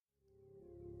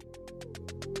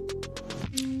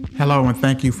Hello, and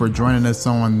thank you for joining us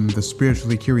on the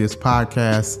Spiritually Curious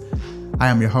podcast. I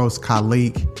am your host,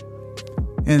 Khalik,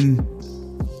 and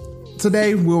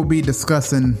today we'll be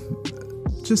discussing,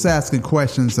 just asking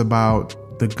questions about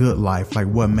the good life, like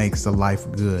what makes a life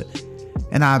good.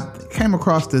 And I came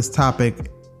across this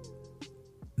topic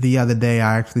the other day.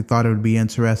 I actually thought it would be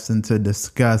interesting to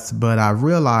discuss, but I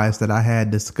realized that I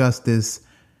had discussed this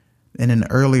in an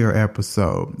earlier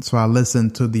episode. So I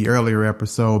listened to the earlier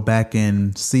episode back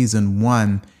in season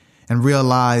 1 and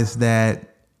realized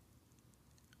that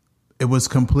it was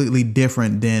completely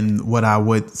different than what I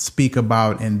would speak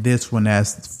about in this one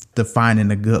as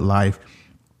defining a good life.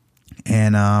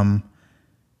 And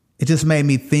it just made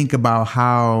me think about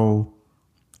how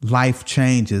life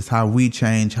changes, how we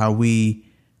change, how we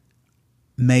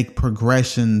make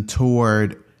progression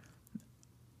toward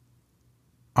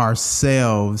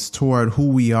ourselves, toward who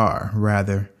we are,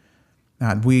 rather.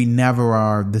 We never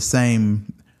are the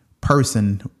same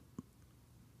person.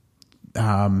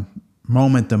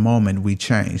 Moment to moment, we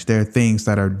change. There are things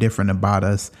that are different about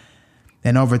us.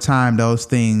 And over time, those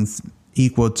things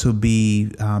equal to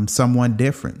be someone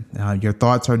different. Your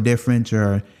thoughts are different.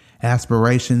 Your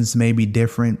aspirations may be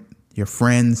different. Your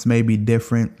friends may be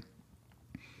different.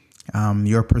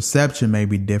 Your perception may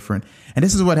be different. And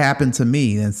this is what happened to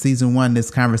me. In season 1, this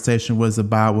conversation was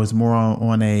more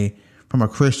from a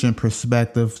Christian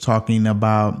perspective, talking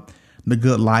about the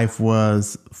good life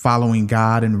was following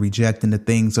God and rejecting the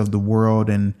things of the world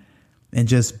and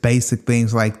just basic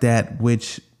things like that,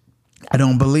 which I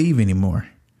don't believe anymore.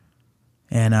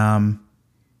 And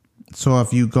so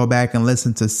if you go back and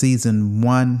listen to season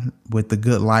 1 with the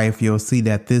good life, you'll see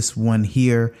that this one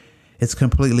here, it's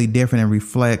completely different and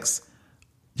reflects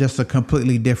just a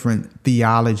completely different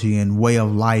theology and way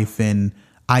of life and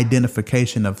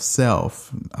identification of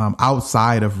self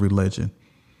outside of religion.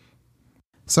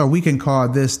 So we can call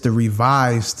this the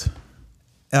revised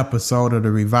episode or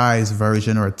the revised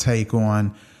version or take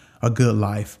on a good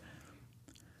life.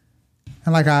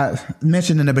 And like I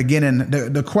mentioned in the beginning,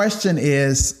 the question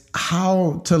is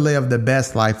how to live the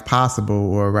best life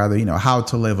possible, or rather, how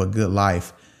to live a good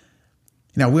life.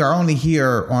 We are only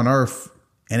here on earth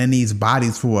and in these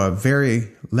bodies for a very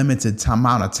limited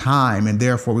amount of time. And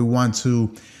therefore, we want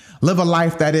to live a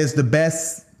life that is the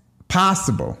best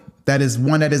possible, that is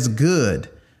one that is good.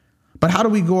 But how do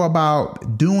we go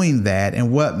about doing that?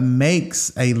 And what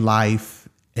makes a life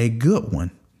a good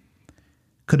one?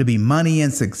 Could it be money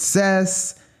and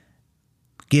success,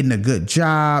 getting a good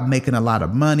job, making a lot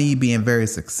of money, being very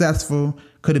successful?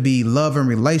 Could it be love and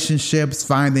relationships,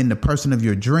 finding the person of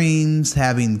your dreams,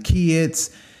 having kids,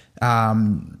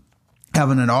 having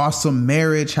an awesome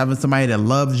marriage, having somebody that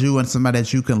loves you and somebody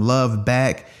that you can love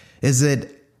back? Is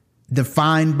it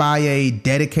defined by a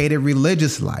dedicated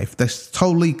religious life that's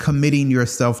totally committing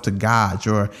yourself to God,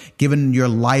 or giving your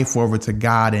life over to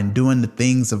God and doing the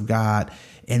things of God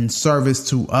in service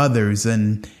to others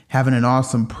and having an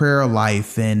awesome prayer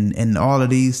life and all of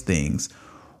these things?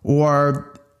 Or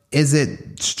is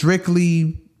it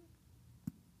strictly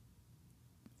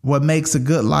what makes a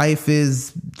good life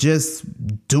is just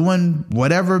doing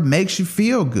whatever makes you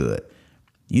feel good?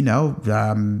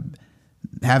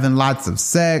 Having lots of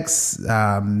sex,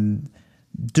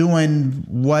 doing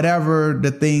whatever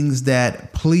the things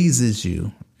that pleases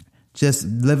you, just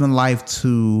living life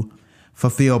to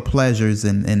fulfill pleasures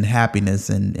and happiness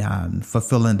and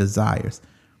fulfilling desires.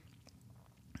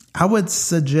 I would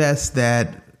suggest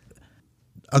that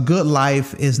a good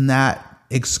life is not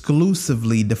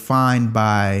exclusively defined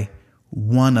by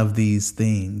one of these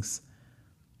things.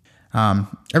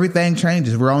 Everything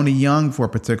changes. We're only young for a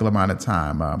particular amount of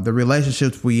time. The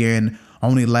relationships we're in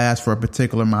only last for a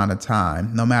particular amount of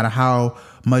time. No matter how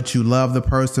much you love the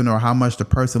person or how much the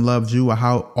person loves you or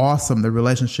how awesome the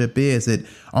relationship is, it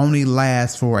only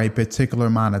lasts for a particular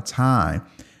amount of time.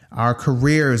 Our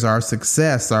careers, our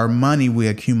success, our money we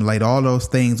accumulate, all those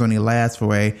things only last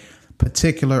for a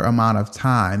particular amount of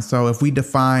time. So if we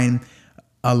define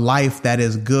a life that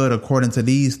is good according to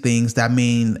these things, that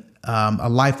means a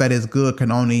life that is good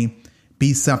can only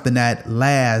be something that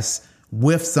lasts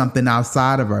with something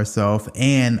outside of ourselves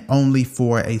and only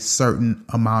for a certain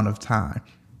amount of time.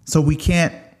 So we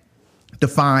can't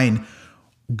define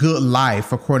good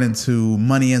life according to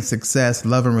money and success,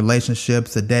 love and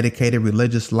relationships, a dedicated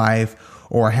religious life,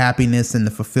 or happiness and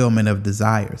the fulfillment of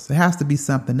desires. It has to be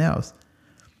something else,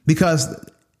 because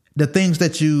the things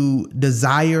that you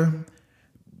desire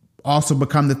also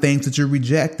become the things that you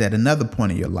reject at another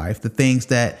point of your life. The things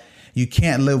that you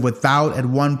can't live without at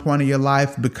one point of your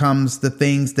life becomes the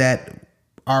things that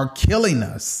are killing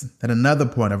us at another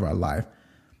point of our life.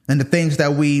 And the things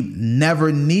that we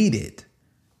never needed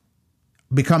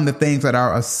become the things that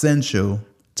are essential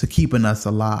to keeping us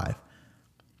alive.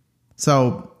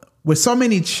 So with so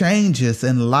many changes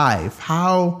in life,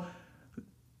 how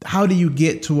do you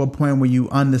get to a point where you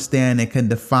understand and can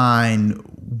define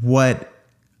what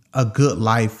a good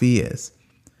life is?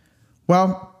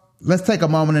 Well, let's take a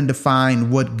moment and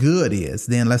define what good is.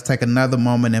 Then let's take another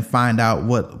moment and find out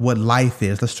what life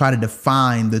is. Let's try to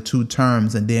define the two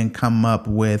terms and then come up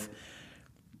with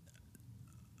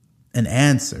an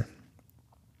answer.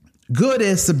 Good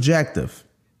is subjective.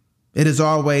 It is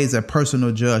always a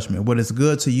personal judgment. What is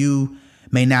good to you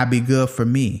may not be good for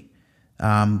me.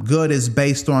 Good is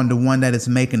based on the one that is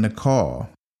making the call.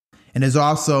 And is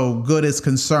also good is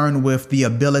concerned with the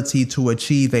ability to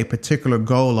achieve a particular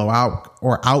goal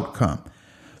or outcome.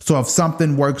 So if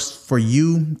something works for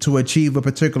you to achieve a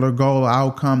particular goal or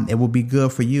outcome, it will be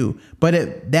good for you.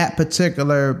 But that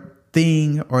particular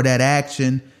thing or that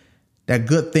action, that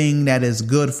good thing that is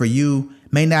good for you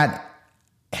may not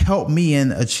help me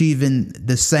in achieving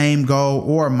the same goal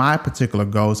or my particular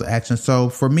goals or action. So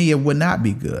for me, it would not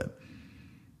be good.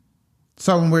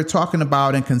 So when we're talking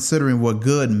about and considering what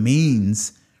good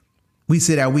means, we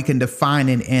see that we can define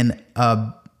it in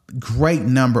a great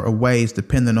number of ways,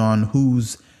 depending on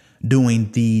who's doing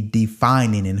the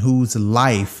defining and whose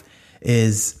life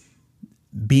is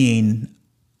being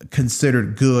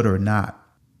considered good or not.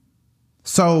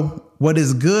 So what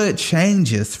is good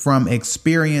changes from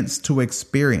experience to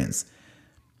experience.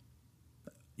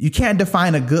 You can't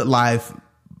define a good life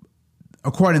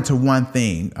according to one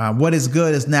thing. What is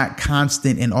good is not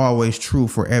constant and always true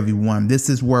for everyone. This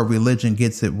is where religion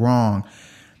gets it wrong.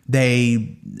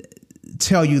 They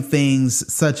tell you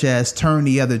things such as turn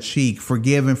the other cheek,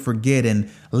 forgive and forget, and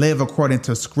live according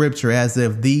to scripture, as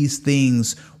if these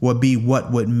things would be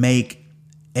what would make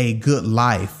a good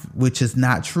life, which is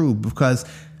not true, because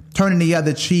turning the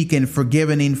other cheek and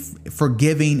forgiving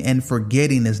and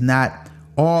forgetting is not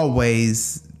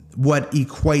always what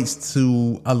equates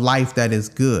to a life that is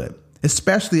good,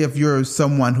 especially if you're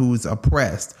someone who's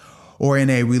oppressed or in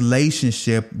a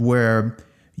relationship where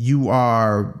you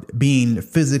are being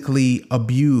physically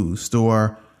abused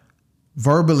or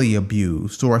verbally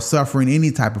abused or suffering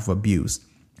any type of abuse.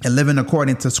 And living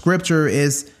according to scripture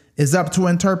is up to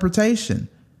interpretation.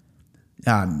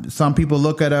 Some people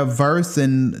look at a verse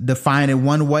and define it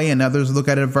one way, and others look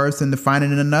at a verse and define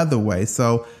it in another way.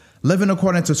 So living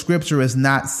according to scripture is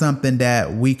not something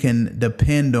that we can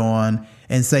depend on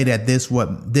and say that this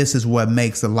is what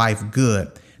makes a life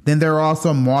good. Then there are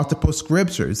also multiple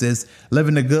scriptures. Is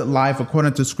living a good life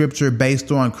according to scripture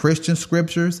based on Christian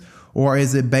scriptures, or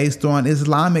is it based on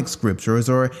Islamic scriptures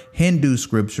or Hindu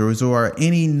scriptures or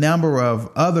any number of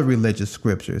other religious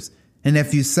scriptures? And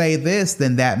if you say this,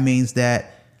 then that means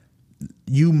that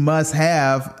you must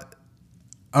have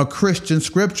a Christian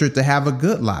scripture to have a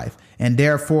good life. And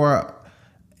therefore,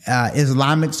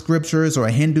 Islamic scriptures or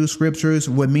Hindu scriptures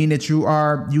would mean that you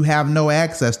have no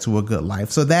access to a good life.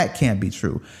 So that can't be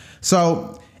true.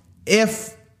 So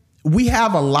if we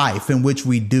have a life in which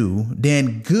we do,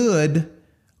 then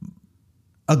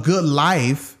a good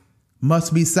life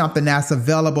must be something that's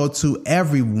available to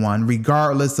everyone,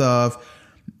 regardless of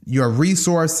your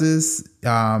resources,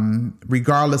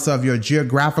 regardless of your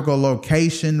geographical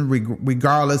location,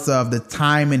 regardless of the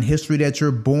time and history that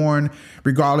you're born,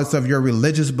 regardless of your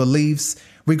religious beliefs,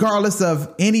 regardless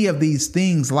of any of these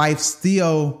things, there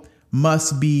still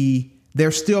must be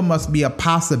a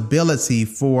possibility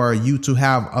for you to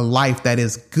have a life that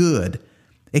is good.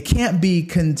 It can't be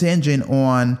contingent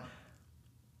on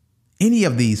any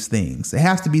of these things. It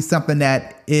has to be something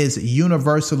that is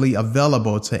universally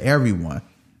available to everyone.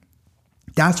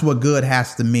 That's what good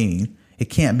has to mean. It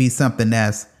can't be something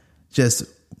that's just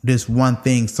this one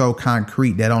thing so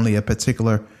concrete that only a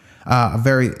particular, a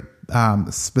very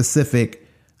specific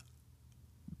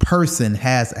person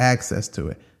has access to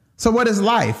it. So what is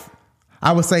life?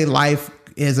 I would say life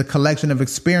is a collection of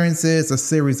experiences, a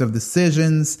series of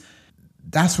decisions.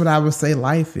 That's what I would say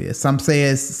life is. Some say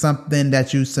it's something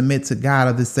that you submit to God.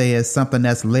 Others say it's something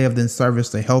that's lived in service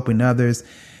to helping others.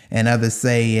 And others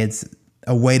say it's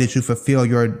a way that you fulfill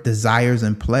your desires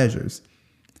and pleasures.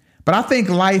 But I think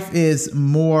life is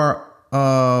more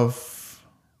of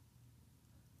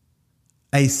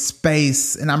a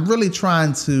space, and I'm really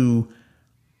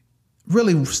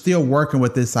still working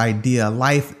with this idea.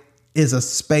 Life is a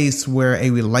space where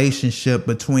a relationship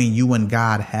between you and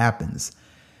God happens.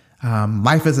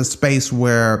 Life is a space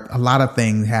where a lot of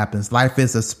things happens. Life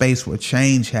is a space where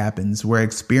change happens, where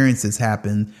experiences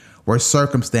happen, where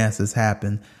circumstances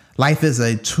happen. Life is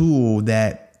a tool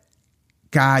that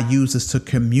God uses to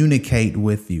communicate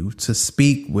with you, to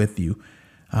speak with you.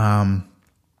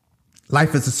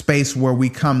 Life is a space where we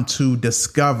come to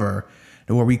discover,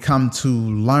 where we come to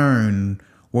learn,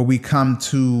 where we come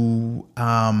to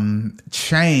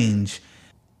change.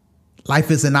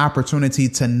 Life is an opportunity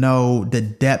to know the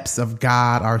depths of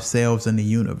God, ourselves, and the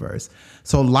universe.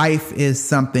 So life is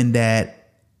something that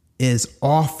is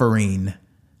offering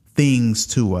things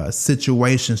to us,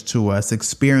 situations to us,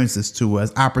 experiences to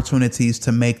us, opportunities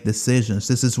to make decisions.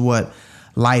 This is what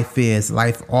life is.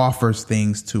 Life offers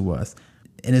things to us.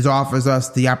 And it offers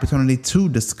us the opportunity to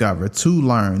discover, to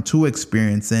learn, to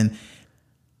experience. And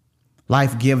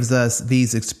life gives us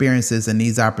these experiences and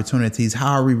these opportunities.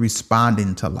 How are we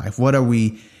responding to life? What are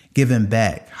we giving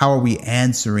back? How are we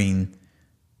answering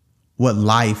what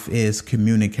life is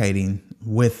communicating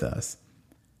with us?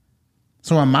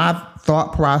 So in my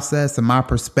thought process and my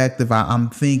perspective,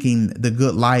 I'm thinking the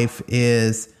good life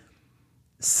is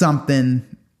something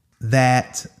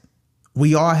that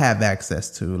we all have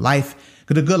access to.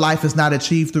 The good life is not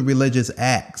achieved through religious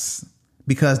acts,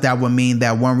 because that would mean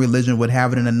that one religion would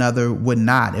have it and another would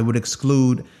not. It would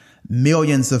exclude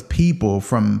millions of people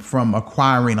from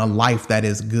acquiring a life that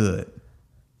is good.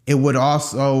 It would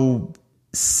also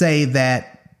say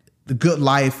that the good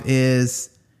life is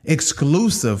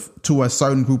exclusive to a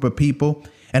certain group of people,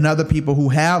 and other people who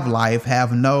have life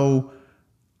have no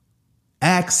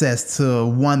access to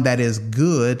one that is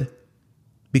good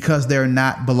because they're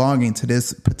not belonging to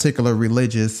this particular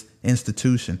religious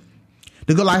institution.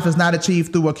 The good life is not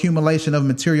achieved through accumulation of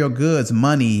material goods,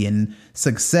 money, and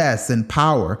success and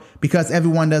power, because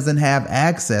everyone doesn't have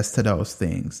access to those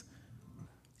things.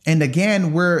 And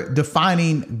again, we're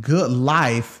defining good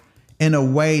life in a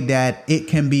way that it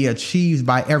can be achieved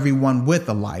by everyone with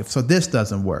a life. So this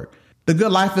doesn't work. The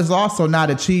good life is also not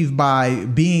achieved by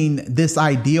being this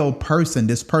ideal person,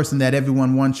 this person that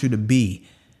everyone wants you to be,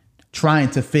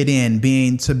 trying to fit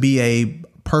in, to be a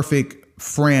perfect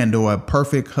friend or a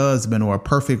perfect husband or a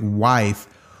perfect wife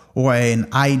or an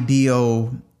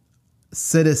ideal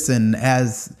citizen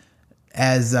as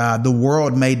the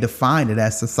world may define it,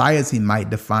 as society might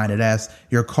define it, as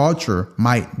your culture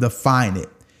might define it.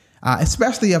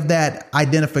 Especially if that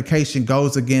identification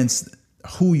goes against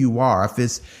who you are, if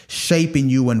it's shaping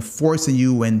you and forcing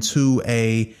you into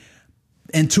a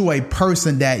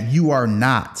person that you are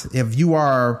not. If you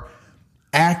are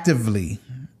actively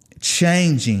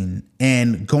changing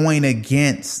and going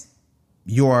against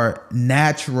your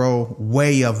natural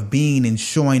way of being and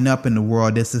showing up in the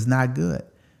world, this is not good.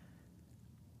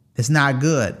 It's not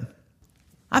good.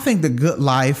 I think the good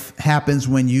life happens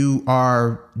when you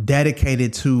are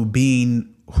dedicated to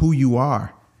being who you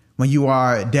are, when you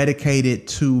are dedicated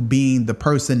to being the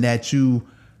person that you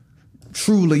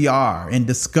truly are and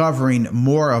discovering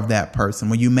more of that person,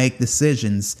 when you make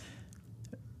decisions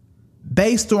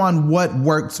based on what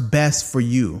works best for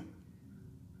you.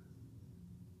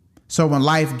 So when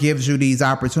life gives you these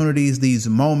opportunities, these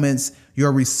moments,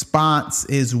 your response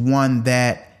is one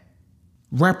that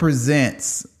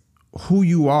represents who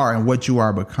you are and what you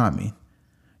are becoming.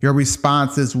 Your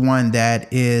response is one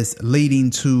that is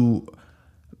leading to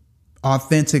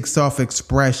authentic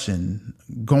self-expression,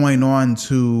 going on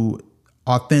to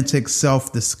authentic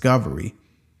self-discovery.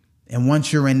 And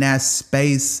once you're in that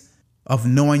space of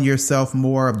knowing yourself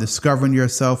more, of discovering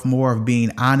yourself more, of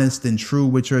being honest and true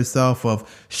with yourself,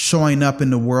 of showing up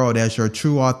in the world as your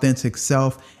true authentic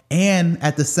self, and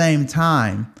at the same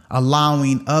time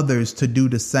allowing others to do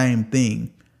the same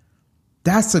thing,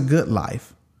 that's a good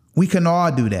life. We can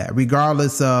all do that,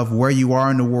 regardless of where you are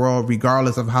in the world,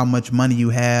 regardless of how much money you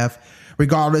have,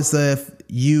 regardless if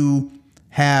you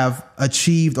have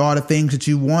achieved all the things that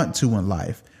you want to in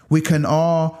life. We can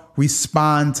all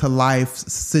respond to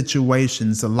life's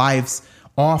situations, life's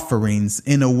offerings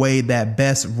in a way that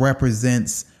best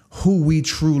represents who we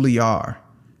truly are.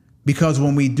 Because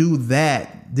when we do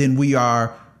that, then we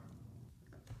are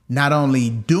not only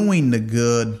doing the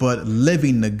good, but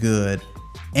living the good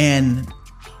and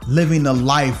living a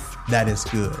life that is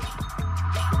good.